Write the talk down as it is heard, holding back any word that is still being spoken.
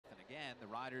again, the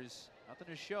Riders, nothing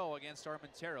to show against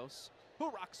Armenteros, who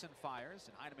rocks and fires,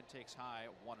 and Heineman takes high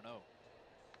 1-0. Well,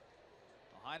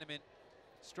 Heineman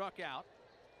struck out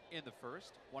in the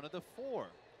first, one of the 4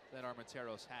 that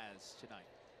Armenteros has tonight.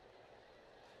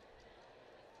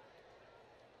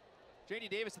 J.D.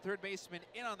 Davis, the third baseman,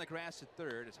 in on the grass at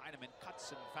third as Heineman cuts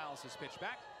and fouls his pitch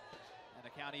back, and the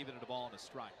count even at a ball and a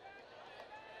strike.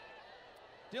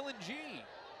 Dylan G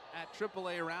at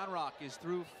AAA Round Rock is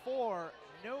through 4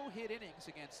 no-hit innings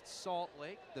against Salt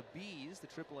Lake, the Bees, the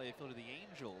AAA affiliate of the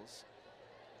Angels.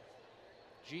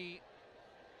 G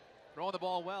throwing the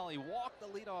ball well. He walked the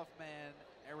leadoff man,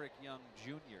 Eric Young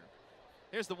Jr.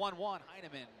 Here's the 1-1.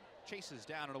 Heineman chases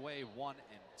down and away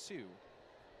 1-2.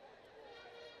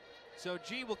 So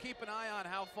G will keep an eye on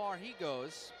how far he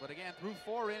goes, but again, through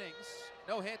 4 innings,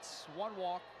 no hits, 1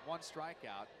 walk, 1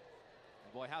 strikeout.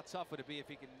 And boy, how tough would it be if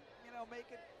he can, make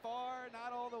it far,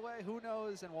 not all the way, who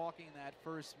knows, and walking that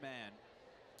first man.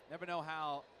 Never know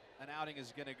how an outing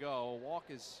is going to go. A walk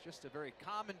is just a very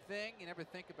common thing. You never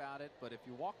think about it, but if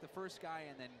you walk the first guy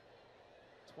and then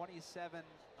 27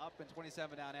 up and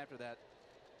 27 down after that,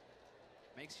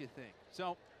 makes you think.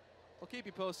 So we'll keep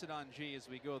you posted on G as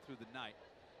we go through the night.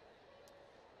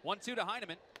 1-2 to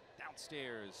Heineman.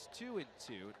 Downstairs, 2-2,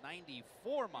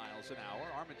 94 miles an hour.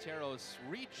 Armenteros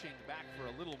reaching back for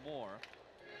a little more.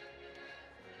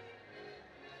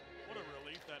 What a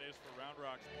relief that is for Round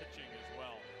Rock's pitching as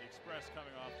well. The Express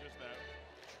coming off just that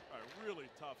really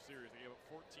tough series. They gave up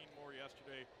 14 more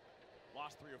yesterday,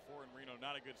 lost 3 of 4 in Reno.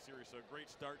 Not a good series, so a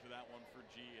great start to that one for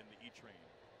G and the E-Train.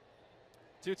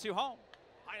 2-2 home.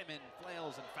 Heineman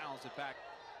flails and fouls it back,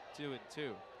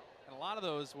 2-2. And a lot of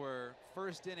those were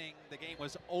first inning, the game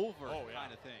was over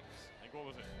kind of things. I think,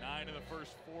 what was it, 9 in the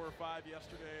first 4 or 5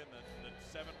 yesterday, and then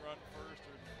 7-run first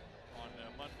on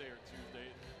Monday or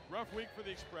Tuesday. Rough week for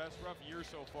the Express, rough year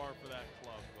so far for that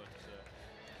club, but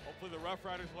hopefully the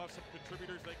RoughRiders will have some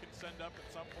contributors they can send up at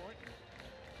some point and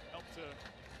help to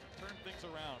turn things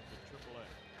around with AAA.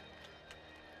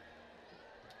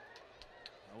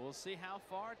 We'll see how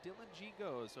far Dylan G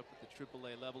goes up at the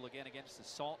AAA level again against the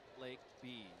Salt Lake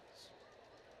Bees.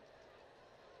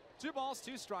 2 balls,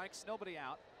 2 strikes, nobody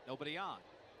out, nobody on.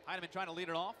 Heineman trying to lead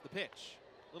it off. The pitch,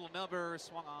 little number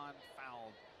swung on,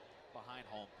 fouled behind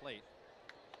home plate,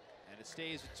 and it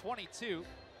stays at 22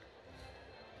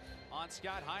 on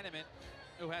Scott Heineman,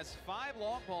 who has 5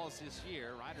 long balls this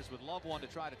year. Riders would love one to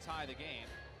try to tie the game.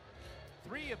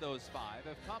 3 of those 5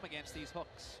 have come against these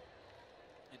hooks.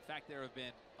 In fact, there have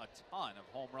been a ton of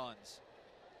home runs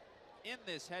in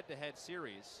this head-to-head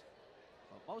series,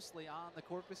 but mostly on the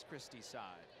Corpus Christi side.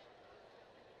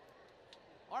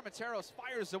 Armenteros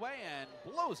fires away and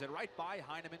blows it right by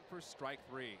Heineman for strike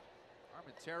 3.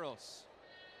 Armenteros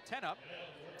 10 up,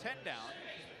 10 down,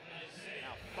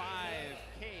 now 5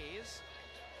 Ks.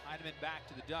 Heineman back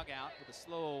to the dugout with a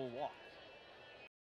slow walk.